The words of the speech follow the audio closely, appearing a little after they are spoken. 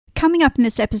Coming up in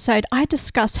this episode, I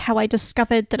discuss how I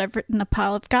discovered that I've written a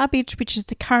pile of garbage, which is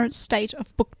the current state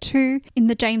of book 2 in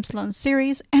the James Lund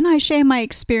series, and I share my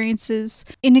experiences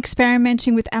in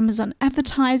experimenting with Amazon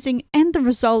advertising and the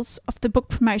results of the book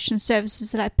promotion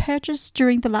services that I purchased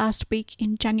during the last week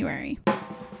in January.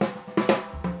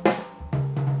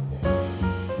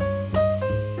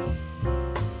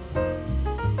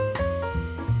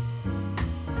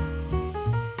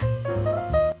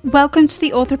 Welcome to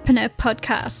the Authorpreneur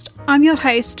Podcast. I'm your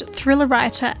host, thriller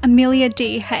writer Amelia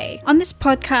D. Hay. On this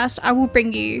podcast, I will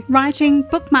bring you writing,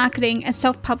 book marketing, and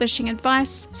self-publishing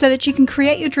advice so that you can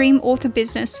create your dream author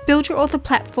business, build your author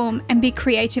platform, and be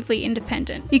creatively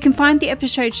independent. You can find the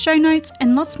episode show notes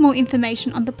and lots more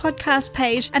information on the podcast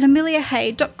page at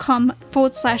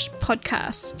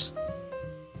ameliahay.com/podcast.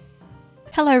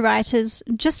 Hello writers,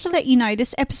 just to let you know,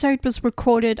 this episode was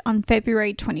recorded on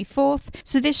February 24th,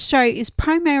 so this show is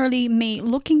primarily me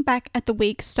looking back at the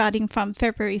week starting from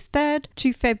February 3rd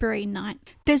to February 9th.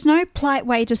 There's no polite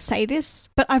way to say this,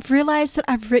 but I've realised that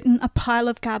I've written a pile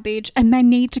of garbage and may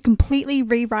need to completely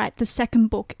rewrite the second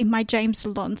book in my James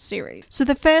Lund series. So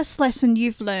the first lesson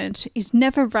you've learned is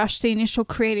never rush the initial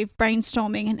creative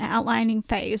brainstorming and outlining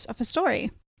phase of a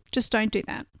story. Just don't do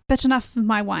that. But enough of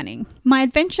my whining. My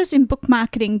adventures in book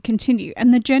marketing continue,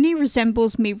 and the journey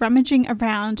resembles me rummaging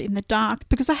around in the dark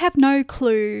because I have no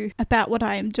clue about what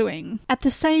I am doing. At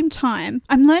the same time,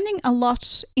 I'm learning a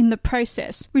lot in the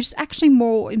process, which is actually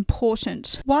more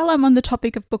important. While I'm on the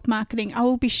topic of book marketing, I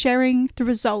will be sharing the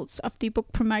results of the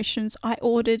book promotions I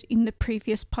ordered in the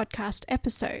previous podcast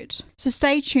episode. So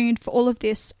stay tuned for all of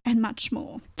this and much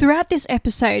more. Throughout this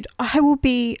episode, I will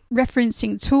be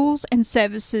referencing tools and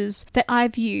services that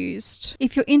I've used.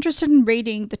 If you're interested in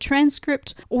reading the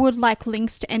transcript or would like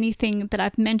links to anything that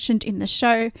I've mentioned in the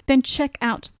show, then check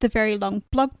out the very long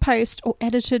blog post or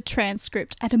edited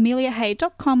transcript at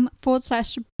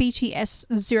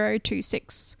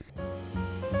ameliahay.com/BTS026.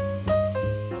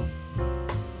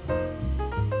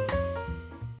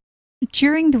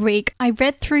 During the week, I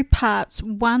read through parts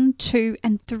 1, 2,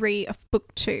 and 3 of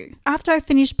book 2. After I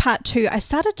finished part 2, I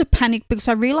started to panic because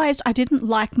I realised I didn't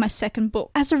like my second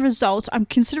book. As a result, I'm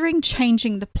considering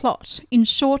changing the plot. In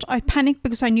short, I panicked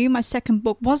because I knew my second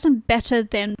book wasn't better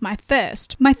than my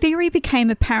first. My theory became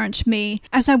apparent to me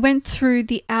as I went through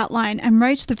the outline and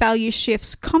wrote the value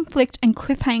shifts, conflict, and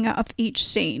cliffhanger of each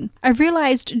scene. I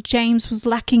realised James was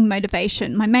lacking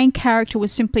motivation. My main character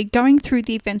was simply going through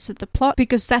the events of the plot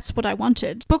because that's what I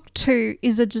wanted. Book 2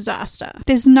 is a disaster.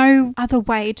 There's no other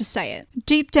way to say it.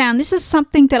 Deep down, this is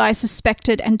something that I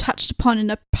suspected and touched upon in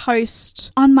a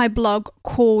post on my blog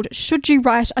called Should You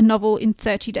Write a Novel in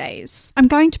 30 Days? I'm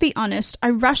going to be honest, I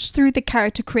rushed through the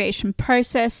character creation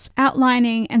process,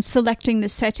 outlining and selecting the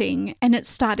setting, and it's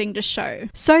starting to show.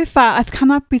 So far, I've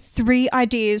come up with 3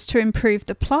 ideas to improve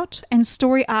the plot and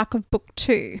story arc of book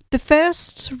 2. The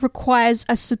first requires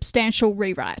a substantial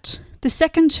rewrite. The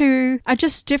second 2 are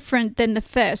just different than the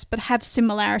first but have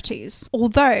similarities,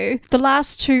 although the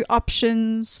last 2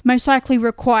 options most likely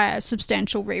require a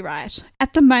substantial rewrite.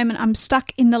 At the moment, I'm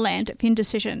stuck in the land of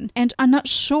indecision and I'm not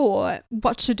sure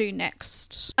what to do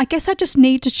next. I guess I just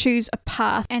need to choose a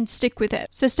path and stick with it,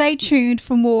 so stay tuned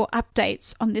for more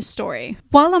updates on this story.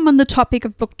 While I'm on the topic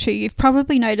of book 2, you've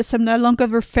probably noticed I'm no longer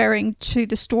referring to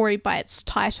the story by its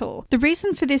title. The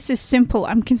reason for this is simple.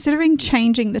 I'm considering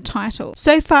changing the title.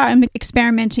 So far, I'm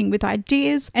experimenting with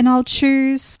ideas and I'll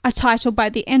choose a title by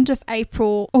the end of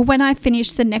April or when I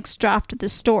finish the next draft of the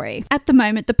story. At the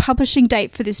moment, the publishing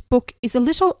date for this book is a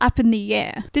little up in the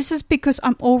air. This is because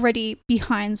I'm already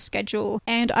behind schedule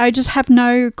and I just have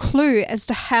no clue as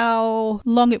to how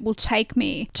long it will take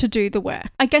me to do the work.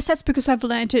 I guess that's because I've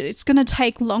learned it's going to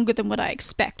take longer than what I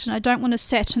expect, and I don't want to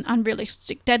set an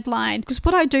unrealistic deadline, because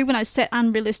what I do when I set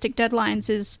unrealistic deadlines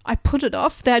is I put it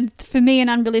off. That for me, an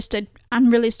unrealistic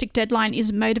deadline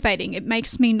is motivating. It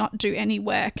makes me not do any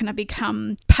work and I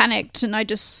become panicked and I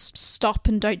just stop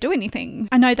and don't do anything.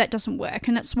 I know that doesn't work,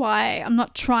 and that's why I'm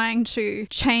not trying to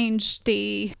change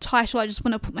the title. I just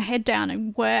want to put my head down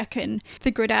and work and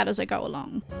figure it out as I go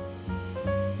along.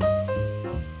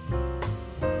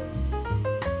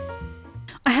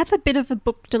 I have a bit of a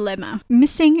book dilemma.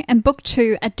 Missing and book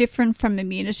 2 are different from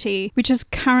Immunity, which is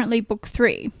currently book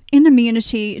 3. In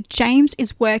Immunity, James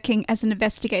is working as an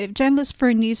investigative journalist for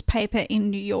a newspaper in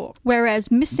New York,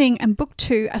 whereas Missing and Book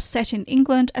 2 are set in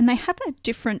England and they have a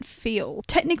different feel.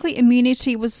 Technically,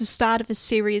 Immunity was the start of a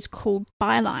series called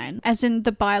Byline, as in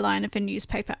the byline of a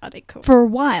newspaper article. For a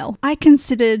while, I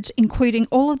considered including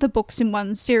all of the books in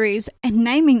one series and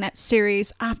naming that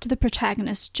series after the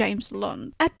protagonist, James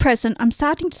Lond. At present, I'm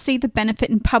starting to see the benefit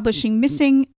in publishing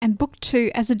Missing and Book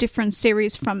 2 as a different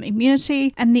series from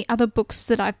Immunity and the other books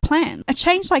that I've planned. A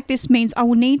change like this means I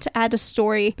will need to add a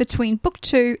story between Book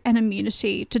 2 and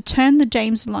Immunity to turn the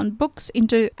James Lond books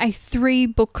into a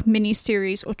 3-book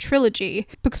miniseries or trilogy,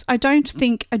 because I don't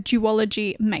think a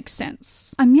duology makes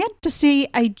sense. I'm yet to see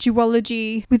a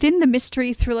duology within the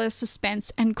mystery, thriller,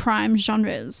 suspense and crime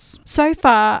genres. So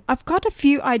far, I've got a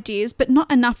few ideas, but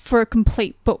not enough for a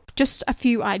complete book. Just a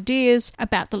few ideas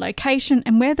about the location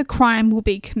and where the crime will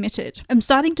be committed. I'm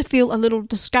starting to feel a little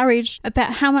discouraged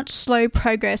about how much slow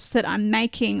progress that I'm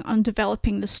making on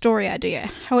developing the story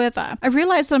idea. However, I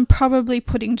realize that I'm probably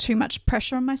putting too much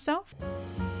pressure on myself.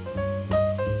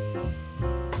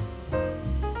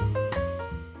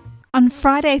 On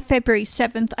Friday, February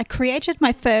 7th, I created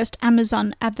my first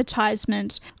Amazon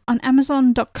advertisement on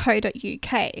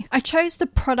amazon.co.uk. I chose the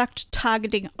product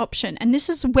targeting option, and this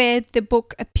is where the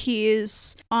book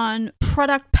appears on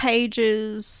product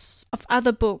pages of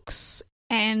other books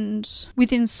and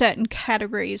within certain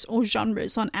categories or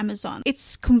genres on Amazon.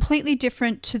 It's completely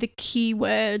different to the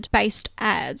keyword-based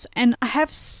ads, and I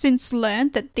have since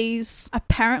learned that these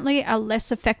apparently are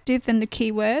less effective than the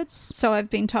keywords, so I've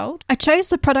been told. I chose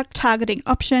the product targeting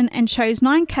option and chose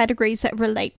 9 categories that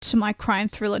relate to my crime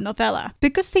thriller novella.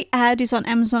 Because the ad is on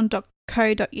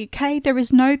amazon.co.uk, there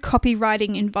is no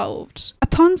copywriting involved.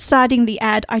 Upon starting the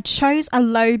ad, I chose a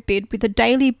low bid with a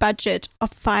daily budget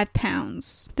of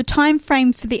 £5. The time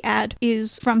frame for the ad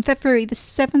is from February the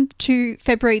 7th to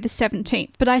February the 17th,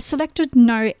 but I selected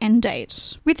no end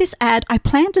date. With this ad, I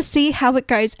plan to see how it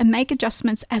goes and make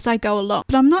adjustments as I go along,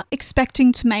 but I'm not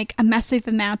expecting to make a massive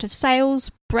amount of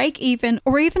sales, break even,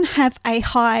 or even have a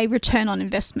high return on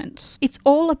investment. It's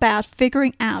all about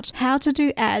figuring out how to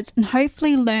do ads and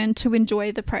hopefully learn to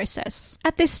enjoy the process.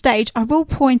 At this stage, I will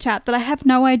point out that I have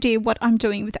no idea what I'm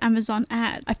doing with Amazon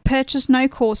ads. I've purchased no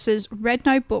courses, read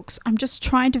no books. I'm just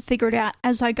trying to figure it out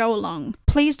as I go along.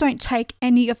 Please don't take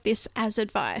any of this as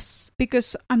advice,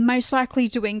 because I'm most likely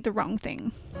doing the wrong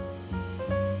thing.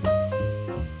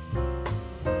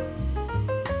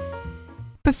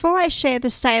 Before I share the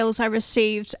sales I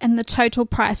received and the total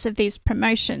price of these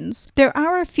promotions, there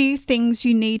are a few things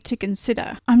you need to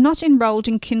consider. I'm not enrolled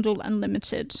in Kindle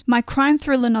Unlimited. My crime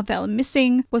thriller novella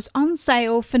Missing was on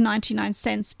sale for 99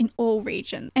 cents in all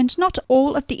regions, and not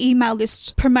all of the email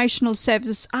list promotional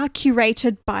services are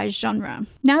curated by genre.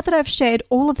 Now that I've shared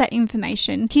all of that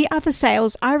information, here are the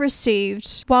sales I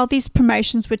received while these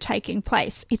promotions were taking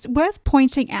place. It's worth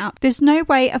pointing out there's no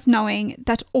way of knowing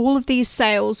that all of these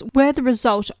sales were the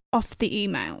result of the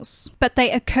emails, but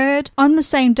they occurred on the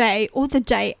same day or the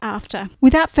day after.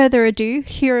 Without further ado,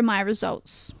 here are my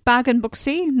results. Bargain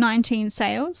Booksy, 19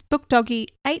 sales. Book Doggy,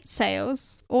 8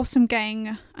 sales. Awesome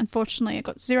Gang, unfortunately I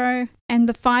got 0. And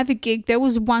the Fiverr gig, there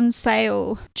was 1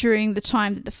 sale during the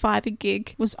time that the Fiverr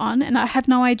gig was on, and I have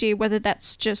no idea whether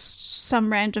that's just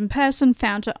some random person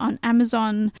found it on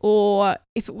Amazon or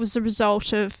if it was a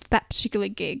result of that particular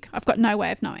gig. I've got no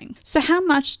way of knowing. So how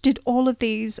much did all of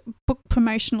these book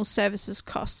promotional services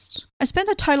cost? I spent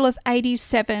a total of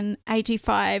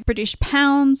 87.85 British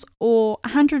pounds or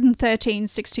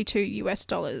 113.62 US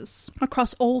dollars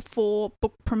across all 4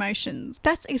 book promotions.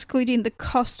 That's excluding the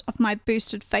cost of my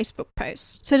boosted Facebook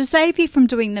posts. So to save you from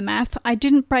doing the math, I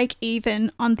didn't break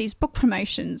even on these book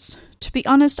promotions. To be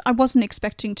honest, I wasn't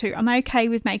expecting to. I'm okay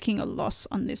with making a loss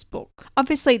on this book.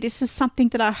 Obviously, this is something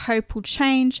that I hope will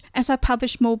change as I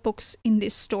publish more books in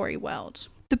this story world.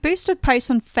 The boosted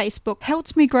post on Facebook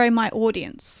helped me grow my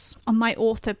audience on my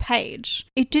author page.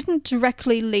 It didn't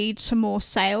directly lead to more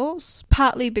sales,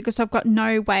 partly because I've got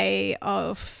no way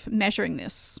of measuring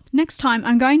this. Next time,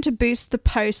 I'm going to boost the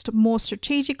post more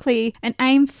strategically and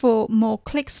aim for more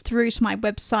clicks through to my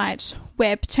website,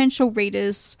 where potential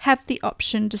readers have the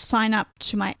option to sign up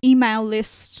to my email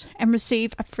list and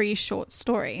receive a free short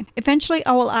story. Eventually,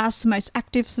 I will ask the most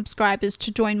active subscribers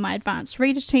to join my advanced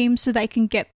reader team so they can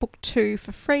get book 2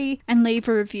 for free and leave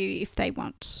a review if they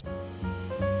want.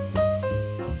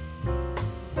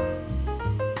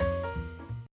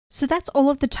 So that's all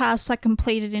of the tasks I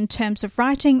completed in terms of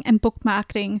writing and book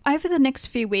marketing. Over the next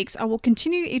few weeks, I will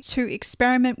continue to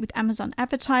experiment with Amazon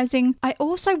advertising. I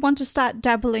also want to start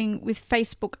dabbling with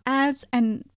Facebook ads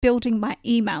and building my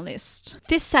email list.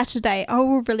 This Saturday, I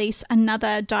will release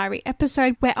another diary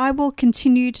episode where I will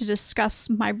continue to discuss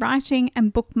my writing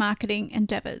and book marketing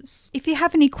endeavors. If you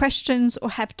have any questions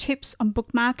or have tips on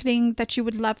book marketing that you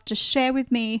would love to share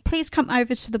with me, please come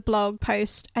over to the blog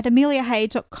post at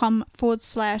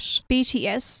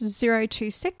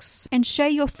ameliahay.com/BTS026 and share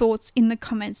your thoughts in the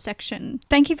comments section.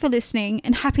 Thank you for listening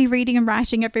and happy reading and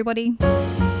writing, everybody.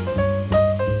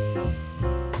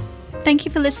 Thank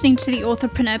you for listening to the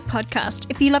Authorpreneur podcast.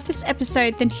 If you love this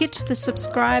episode, then hit the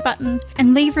subscribe button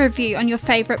and leave a review on your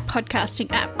favourite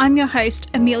podcasting app. I'm your host,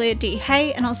 Amelia D.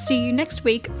 Hay, and I'll see you next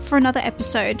week for another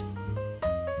episode.